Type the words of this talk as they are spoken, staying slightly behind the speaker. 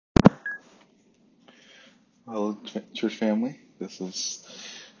Well, church family, this is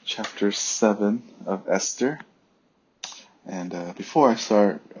chapter 7 of Esther. And before I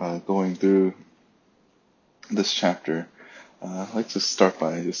start going through this chapter, I'd like to start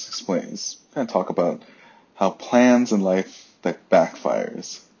by just explaining, kind of talk about how plans in life that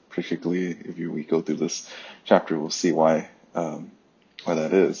backfires. Particularly if we go through this chapter, we'll see why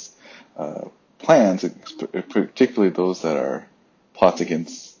that is. Plans, particularly those that are plots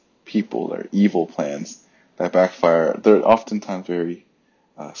against people or evil plans that backfire, they're oftentimes very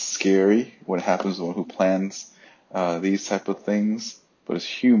scary. What happens to one who plans these type of things, but it's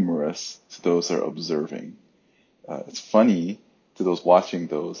humorous to those that are observing. It's funny to those watching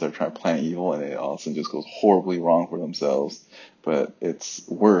those that are trying to plan evil, and it all of a sudden just goes horribly wrong for themselves. But it's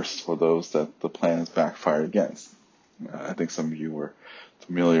worse for those that the plan is backfired against. I think some of you were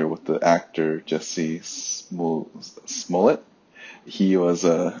familiar with the actor Jesse Smollett. He was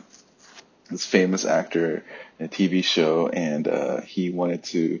this famous actor in a TV show, and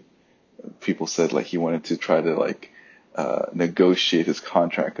people said like he wanted to try to negotiate his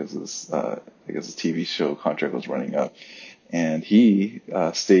contract because I guess his TV show contract was running up, and he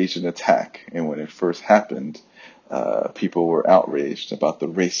staged an attack. And when it first happened, people were outraged about the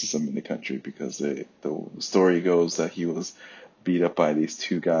racism in the country because the story goes that he was beat up by these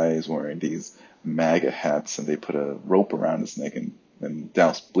two guys wearing these MAGA hats, and they put a rope around his neck and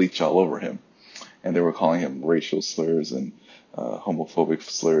doused bleach all over him. And they were calling him racial slurs and homophobic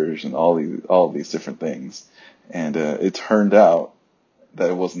slurs and all of these different things. And it turned out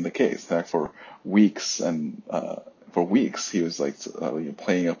that it wasn't the case. In fact, for weeks he was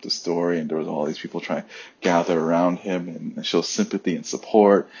playing up the story, and there was all these people trying to gather around him and show sympathy and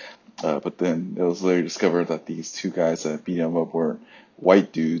support. But then it was later discovered that these two guys that beat him up weren't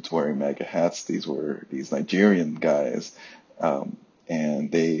white dudes wearing MAGA hats. These were these Nigerian guys,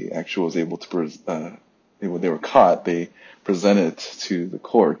 and they actually was able to when they were caught, they presented to the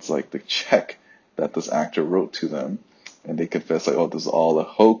courts like the check that this actor wrote to them, and they confessed like, oh, this is all a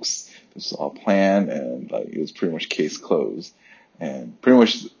hoax, this is all planned, and it was pretty much case closed. And pretty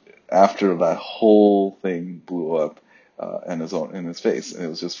much after that whole thing blew up in his face, and it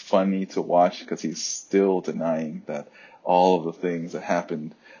was just funny to watch because he's still denying that all of the things that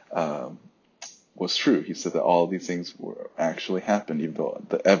happened was true. He said that all of these things were actually happened, even though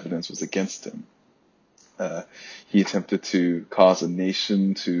the evidence was against him. He attempted to cause a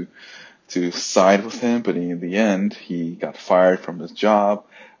nation to side with him, but in the end, he got fired from his job.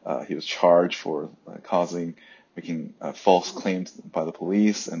 He was charged for making false claims by the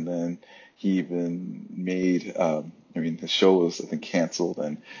police, and then he even his show was, I think, canceled,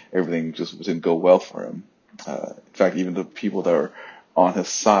 and everything just didn't go well for him. In fact, even the people that were on his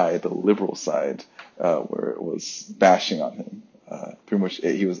side, the liberal side, was bashing on him. Pretty much,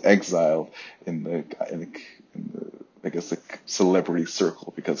 he was exiled in the I guess the celebrity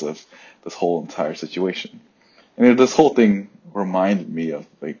circle because of this whole entire situation. And this whole thing reminded me of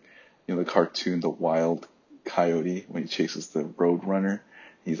the cartoon The Wild Coyote when he chases the Roadrunner.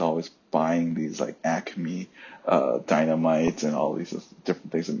 He's always buying these like Acme dynamite and all these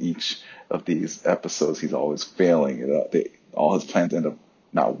different things. In each of these episodes, he's always failing. All his plans end up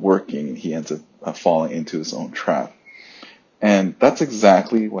not working, and he ends up falling into his own trap. And that's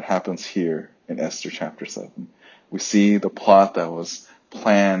exactly what happens here in Esther chapter 7. We see the plot that was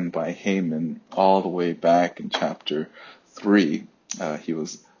planned by Haman all the way back in chapter 3. He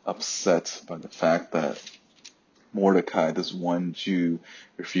was upset by the fact that Mordecai, this one Jew,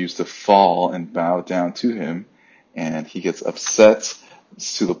 refused to fall and bow down to him. And he gets upset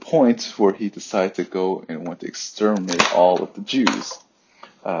to the point where he decides to go and want to exterminate all of the Jews.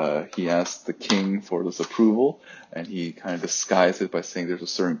 He asked the king for this approval, and he kind of disguised it by saying there's a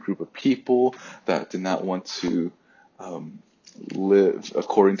certain group of people that did not want to live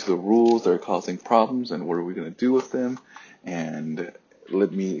according to the rules. They're causing problems, and what are we going to do with them? And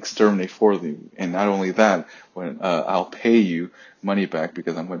let me exterminate for them. And not only that, I'll pay you money back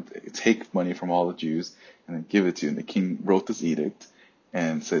because I'm going to take money from all the Jews and then give it to you. And the king wrote this edict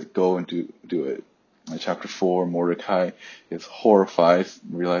and said, go and do it. In chapter 4, Mordecai is horrified,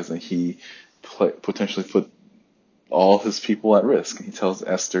 realizing he potentially put all his people at risk. He tells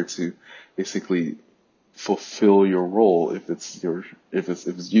Esther to basically fulfill your role. If it's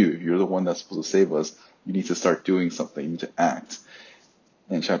you, if you're the one that's supposed to save us, you need to start doing something. You need to act.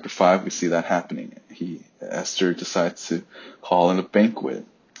 In chapter 5, we see that happening. Esther decides to call in a banquet.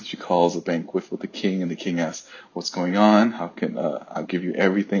 She calls a banquet with the king, and the king asks, "What's going on? How can I'll give you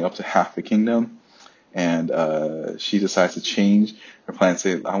everything up to half the kingdom?" And she decides to change her plan and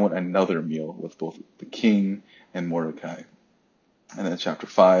say, I want another meal with both the king and Mordecai. And then chapter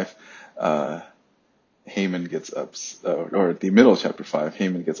 5, Haman gets upset, or at the middle of chapter 5,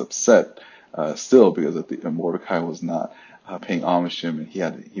 Haman gets upset still because Mordecai was not paying homage to him, and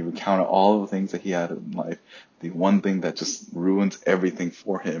he recounted all of the things that he had in life. The one thing that just ruins everything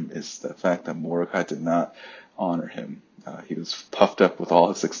for him is the fact that Mordecai did not honor him. He was puffed up with all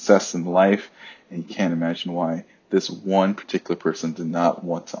his success in life, and he can't imagine why this one particular person did not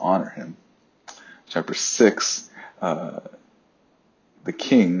want to honor him. Chapter 6, the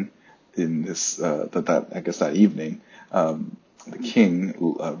king in this that evening, the king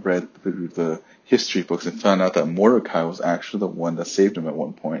read through the history books and found out that Mordecai was actually the one that saved him at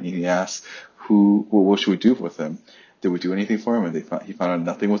one point. And he asked, what should we do with him? Did we do anything for him? And he found out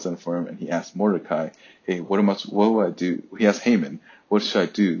nothing was done for him. And he asked Mordecai, hey, what do I do? He asked Haman, what should I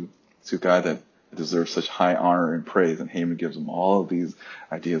do to a guy that deserves such high honor and praise? And Haman gives him all of these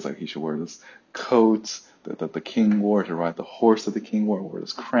ideas, like he should wear this coat that the king wore, to ride the horse that the king wore, wear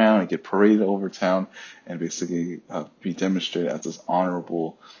this crown, and get paraded over town, and basically be demonstrated as this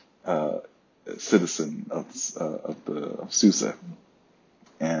honorable citizen of Susa.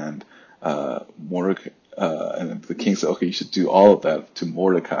 And Mordecai, and the king said, okay, you should do all of that to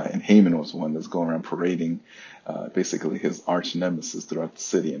Mordecai. And Haman was the one that's going around parading basically his arch nemesis throughout the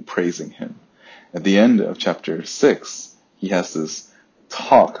city and praising him. At the end of chapter 6, he has this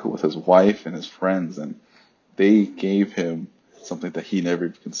talk with his wife and his friends, and they gave him something that he never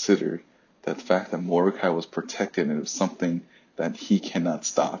considered, that the fact that Mordecai was protected, and it was something that he cannot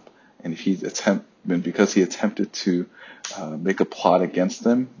stop. And because he attempted to make a plot against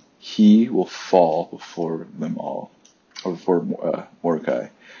them, he will fall before them all, or before Mordecai.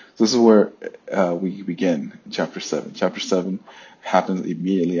 So this is where we begin in chapter 7. Chapter 7 happens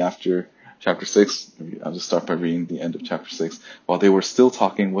immediately after chapter 6. I'll just start by reading the end of chapter 6. While they were still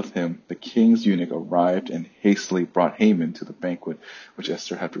talking with him, the king's eunuch arrived and hastily brought Haman to the banquet which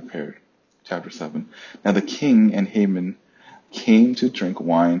Esther had prepared. Chapter 7. Now the king and Haman came to drink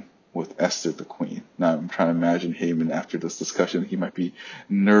wine with Esther the queen. Now I'm trying to imagine Haman after this discussion. He might be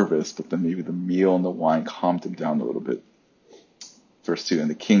nervous, but then maybe the meal and the wine calmed him down a little bit. Verse 2, and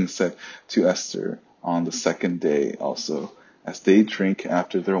the king said to Esther on the second day also, as they drink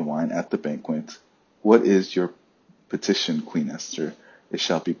after their wine at the banquet, what is your petition, Queen Esther? It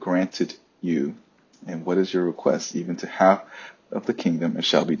shall be granted you. And what is your request? Even to half of the kingdom it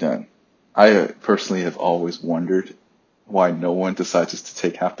shall be done. I personally have always wondered why no one decides just to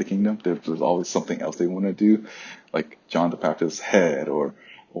take half the kingdom. There's always something else they want to do, like John the Baptist's head, or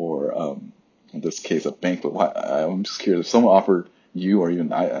in this case, a banquet. I'm just curious, if someone offered you, or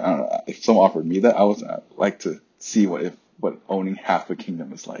even I don't know, if someone offered me that, I'd like to see what owning half a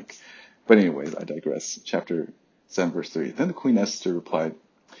kingdom is like. But anyways, I digress. Chapter 7, verse 3. Then the Queen Esther replied,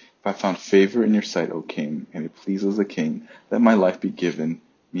 if I found favor in your sight, O king, and it pleases the king, let my life be given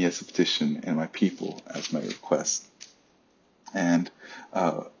me as a petition, and my people as my request. And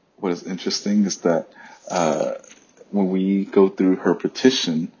what is interesting is that when we go through her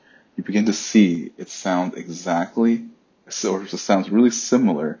petition, you begin to see it sounds really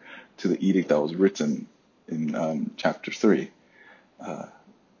similar to the edict that was written in chapter 3.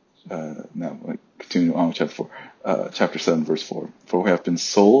 Now, continuing on with chapter 4, chapter 7, verse 4. For we have been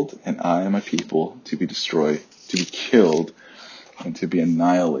sold, and I and my people, to be destroyed, to be killed, and to be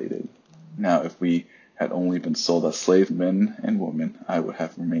annihilated. Now, if we had only been sold as slave men and women, I would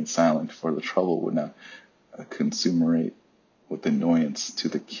have remained silent, for the trouble would not consummate with annoyance to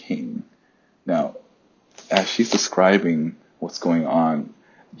the king. Now, as she's describing what's going on,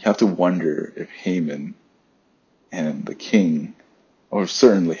 you have to wonder if Haman and the king, or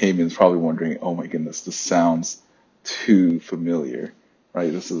certainly Haman's probably wondering, oh my goodness, this sounds too familiar,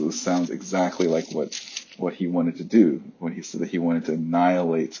 right? This sounds exactly like what he wanted to do when he said that he wanted to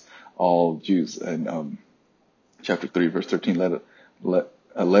annihilate all Jews. And chapter 3, verse 13,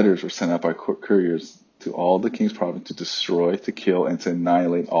 letters were sent out by couriers to all the king's province to destroy, to kill, and to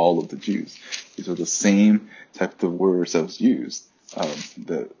annihilate all of the Jews. These are the same type of words that was used.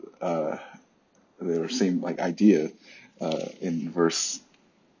 They were the same idea in verse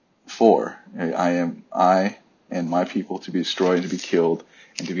 4. I and my people to be destroyed and to be killed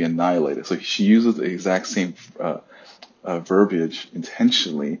and to be annihilated. So she uses the exact same verbiage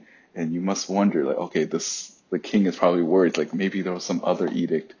intentionally, and you must wonder, the king is probably worried, maybe there was some other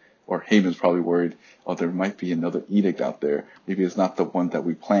edict, or Haman's probably worried, there might be another edict out there. Maybe it's not the one that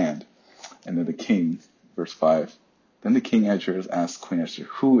we planned. And then the king, verse 5, then the king Ahasuerus asked Queen Esther,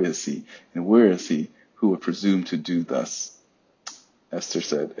 who is he, and where is he who would presume to do thus? Esther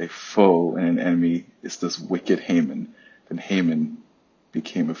said, a foe and an enemy is this wicked Haman. Then Haman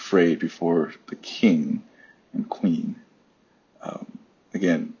became afraid before the king and queen.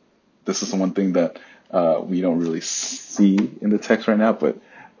 Again, this is the one thing that we don't really see in the text right now, but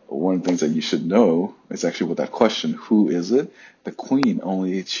one of the things that you should know is actually with that question, who is it? The queen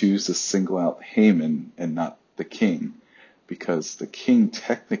only chose to single out Haman and not the king, because the king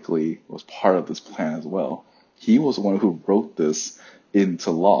technically was part of this plan as well. He was the one who wrote this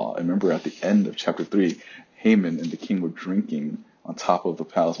into law. And remember at the end of chapter 3, Haman and the king were drinking on top of the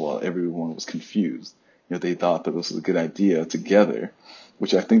palace while everyone was confused. They thought that this was a good idea together,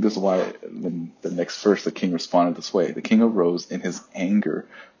 which I think this is why in the next verse the king responded this way. The king arose in his anger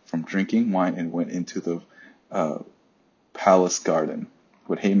from drinking wine and went into the palace garden.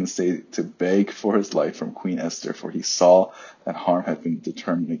 But Haman stayed to beg for his life from Queen Esther, for he saw that harm had been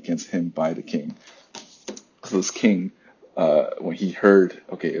determined against him by the king. So this king, when he heard,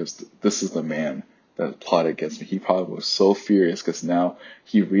 okay, this is the man that plotted against me, he probably was so furious because now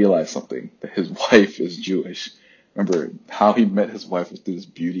he realized something, that his wife is Jewish. Remember, how he met his wife was through this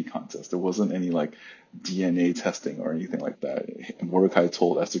beauty contest. There wasn't any like DNA testing or anything like that. And Mordecai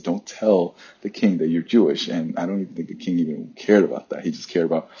told Esther, don't tell the king that you're Jewish. And I don't even think the king even cared about that. He just cared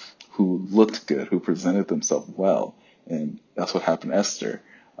about who looked good, who presented themselves well. And that's what happened to Esther.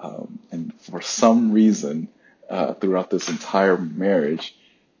 And for some reason, throughout this entire marriage,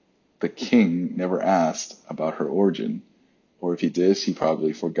 the king never asked about her origin. Or if he did, he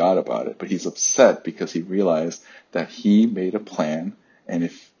probably forgot about it. But he's upset because he realized that he made a plan, and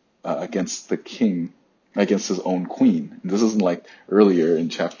if against the king, against his own queen. And this isn't like earlier in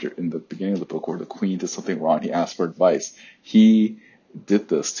the beginning of the book where the queen did something wrong. He asked for advice. He did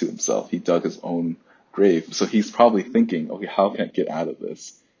this to himself. He dug his own grave. So he's probably thinking, okay, how can I get out of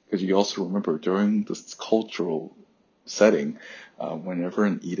this? Because you also remember during this cultural setting, whenever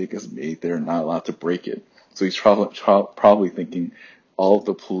an edict is made, they're not allowed to break it. So he's probably thinking all of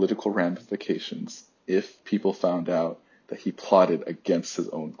the political ramifications if people found out that he plotted against his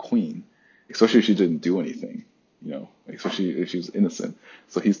own queen, especially if she didn't do anything, especially if she was innocent.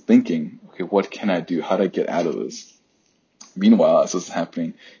 So he's thinking, okay, what can I do? How do I get out of this? Meanwhile, as this is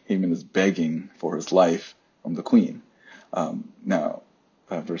happening, Haman is begging for his life from the queen. Now,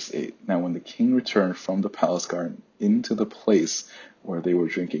 verse 8. Now when the king returned from the palace garden into the place where they were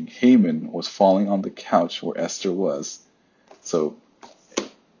drinking, Haman was falling on the couch where Esther was. So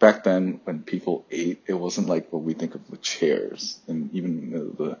back then, when people ate, it wasn't like what we think of with chairs. And even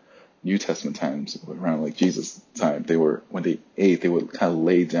the New Testament times, around like Jesus' time, when they ate, they would kind of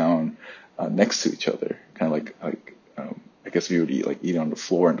lay down next to each other, kind of like I guess we would eat on the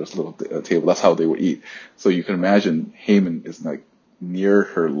floor and this little table. That's how they would eat. So you can imagine Haman is like near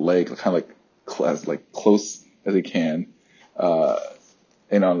her leg, kind of like close as he can.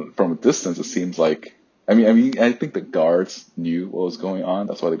 From a distance, it seems like, I think the guards knew what was going on.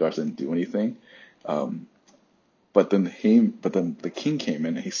 That's why the guards didn't do anything. But then the king came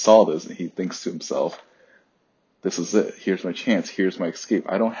in and he saw this and he thinks to himself, this is it. Here's my chance. Here's my escape.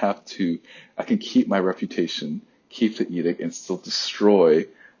 I can keep my reputation, keep the edict, and still destroy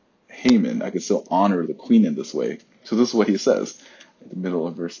Haman. I can still honor the queen in this way. So this is what he says in the middle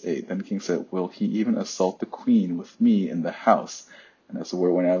of verse 8. Then the king said, will he even assault the queen with me in the house? And as the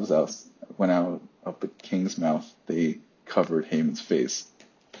word went out of the king's mouth, they covered Haman's face.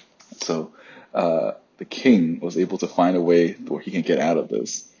 So the king was able to find a way where he can get out of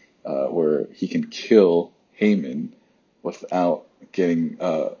this, where he can kill Haman without getting,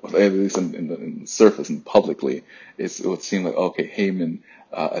 at least in the surface and publicly, it would seem like, okay, Haman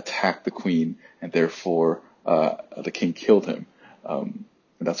attacked the queen, and therefore the king killed him. And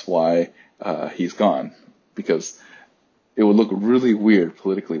that's why he's gone, because it would look really weird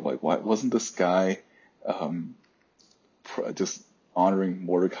politically. Like, why wasn't this guy just honoring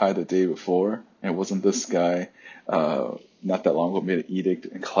Mordecai the day before? And wasn't this guy not that long ago made an edict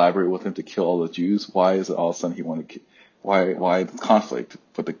and collaborated with him to kill all the Jews? Why is it all of a sudden he wanted to? Why the conflict?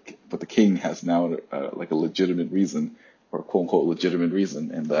 But the king has now like a legitimate reason, or quote unquote legitimate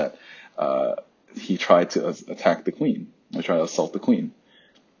reason, in that he tried to attack the queen, or try to assault the queen.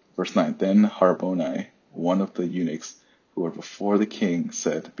 Verse 9. Then Harbonai, one of the eunuchs who were before the king,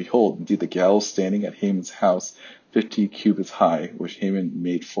 said, behold, indeed the gallows standing at Haman's house, 50 cubits high, which Haman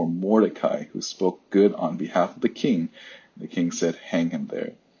made for Mordecai, who spoke good on behalf of the king. And the king said, hang him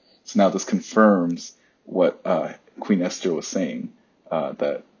there. So now this confirms what Queen Esther was saying,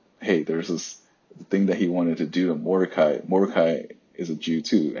 that, hey, there's this thing that he wanted to do to Mordecai. Mordecai is a Jew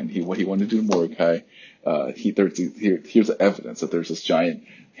too, and what he wanted to do to Mordecai, here's the evidence that there's this giant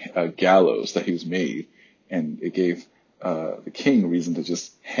gallows that he was made, and it gave the king reason to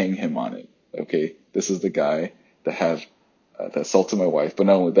just hang him on it. Okay, this is the guy that assaulted my wife, but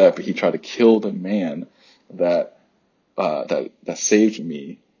not only that, but he tried to kill the man that saved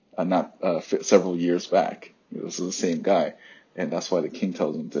me not several years back. This is the same guy, and that's why the king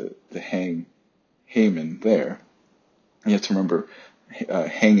tells him to hang Haman there. You have to remember,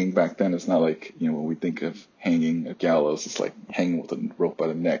 hanging back then is not like, when we think of hanging a gallows, it's like hanging with a rope by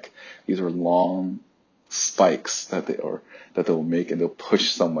the neck. These are long spikes that they'll make, and they'll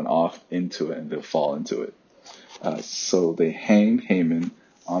push someone off into it, and they'll fall into it. So they hanged Haman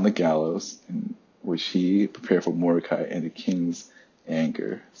on the gallows, in which he prepared for Mordecai, and the king's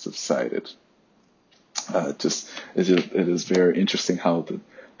anger subsided. It is very interesting how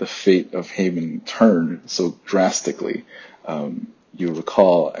the fate of Haman turned so drastically. You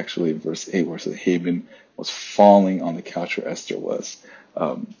recall actually in verse 8 where it says Haman was falling on the couch where Esther was.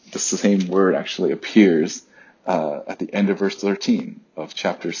 The same word actually appears at the end of verse 13 of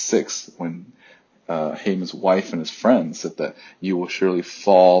chapter 6 when Haman's wife and his friends said that you will surely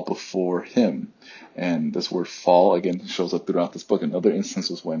fall before him. And this word fall again shows up throughout this book. Another instance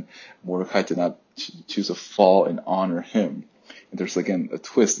was when Mordecai did not choose to fall and honor him. And there's again a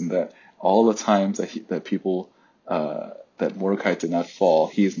twist in that all the times that Mordecai did not fall,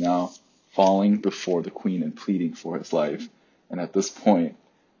 he is now falling before the queen and pleading for his life. And at this point,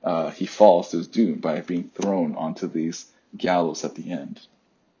 he falls to his doom by being thrown onto these gallows at the end.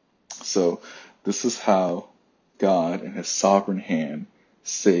 So this is how God, in his sovereign hand,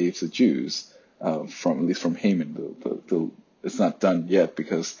 saves the Jews from Haman. It's not done yet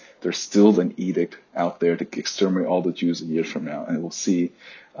because there's still an edict out there to exterminate all the Jews a year from now. And we'll see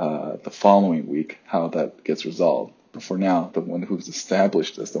the following week how that gets resolved. But for now, the one who's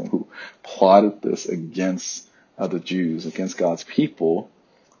established this, the one who plotted this against the Jews, against God's people,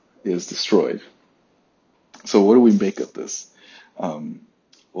 is destroyed. So what do we make of this?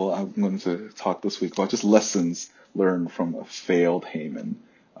 Well, I'm going to talk this week about just lessons learned from a failed Haman.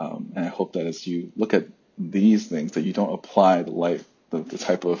 And I hope that as you look at these things, that you don't apply the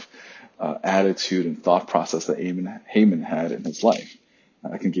type of attitude and thought process that Haman had in his life.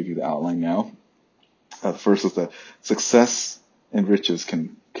 I can give you the outline now. The first is that success and riches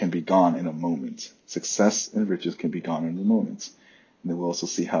can be gone in a moment. Success and riches can be gone in a moment. And then we'll also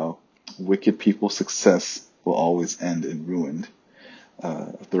see how wicked people's success will always end in ruin.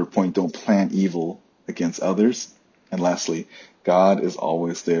 Third point, don't plan evil against others. And lastly, God is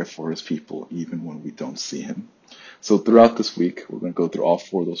always there for his people, even when we don't see him. So throughout this week, we're going to go through all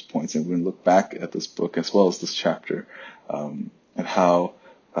four of those points, and we're going to look back at this book as well as this chapter, and how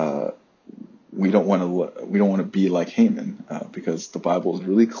we don't want to be like Haman, because the Bible is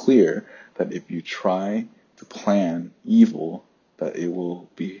really clear that if you try to plan evil, that it will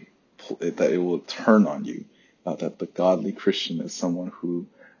turn on you. That the godly Christian is someone who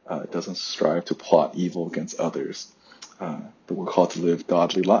doesn't strive to plot evil against others. That we're called to live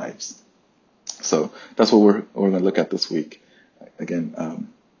godly lives. So that's what we're going to look at this week. Again,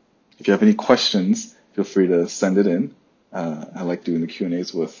 if you have any questions, feel free to send it in. I like doing the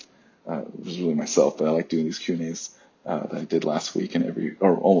Q&As with, it was really myself, but I like doing these Q&As that I did last week and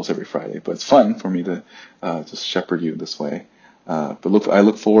almost every Friday. But it's fun for me to just shepherd you in this way. But I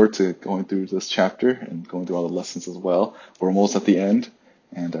look forward to going through this chapter and going through all the lessons as well. We're almost at the end,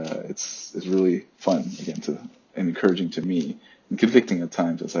 and it's really fun again and encouraging to me and convicting at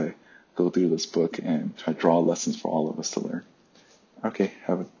times as I go through this book and try to draw lessons for all of us to learn. Okay,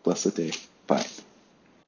 have a blessed day. Bye.